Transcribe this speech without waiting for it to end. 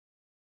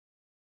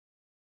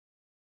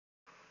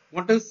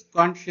What is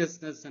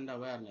consciousness and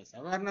awareness?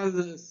 Awareness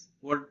is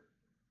what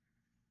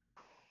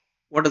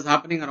is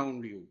happening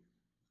around you.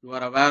 You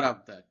are aware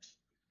of that.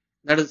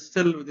 That is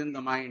still within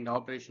the mind,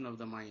 operation of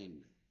the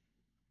mind.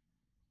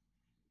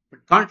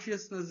 But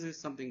consciousness is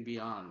something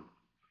beyond.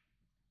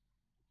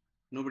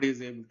 Nobody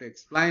is able to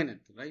explain it,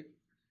 right?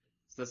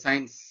 The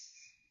science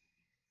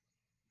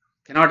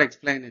cannot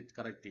explain it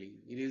correctly.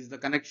 It is the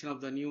connection of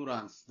the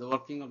neurons, the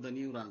working of the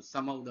neurons.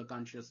 Somehow the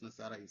consciousness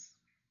arises.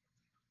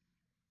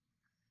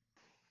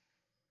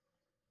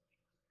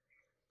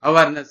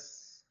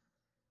 Awareness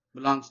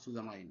belongs to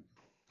the mind.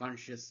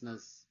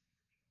 Consciousness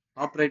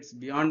operates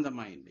beyond the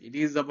mind. It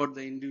is about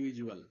the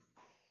individual,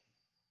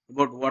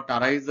 about what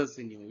arises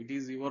in you. It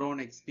is your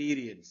own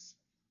experience.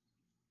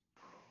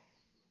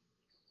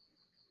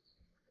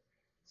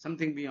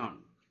 Something beyond.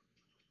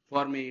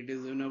 For me, it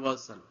is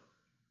universal.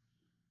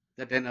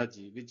 That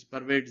energy which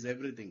pervades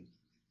everything.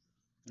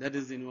 That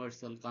is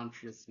universal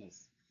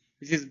consciousness,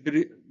 which is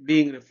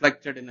being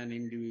reflected in an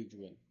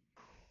individual.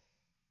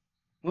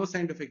 No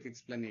scientific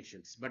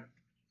explanations, but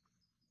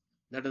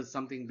that is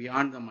something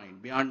beyond the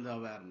mind, beyond the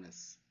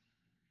awareness,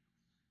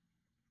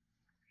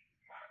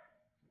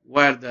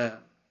 where the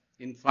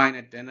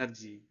infinite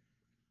energy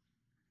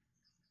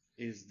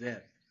is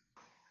there.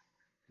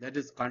 That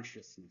is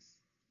consciousness.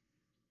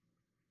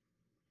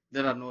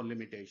 There are no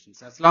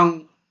limitations. As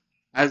long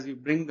as you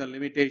bring the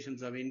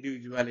limitations of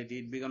individuality,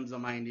 it becomes a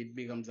mind, it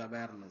becomes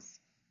awareness.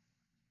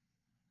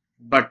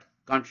 But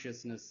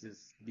consciousness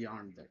is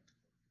beyond that.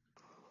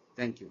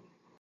 Thank you.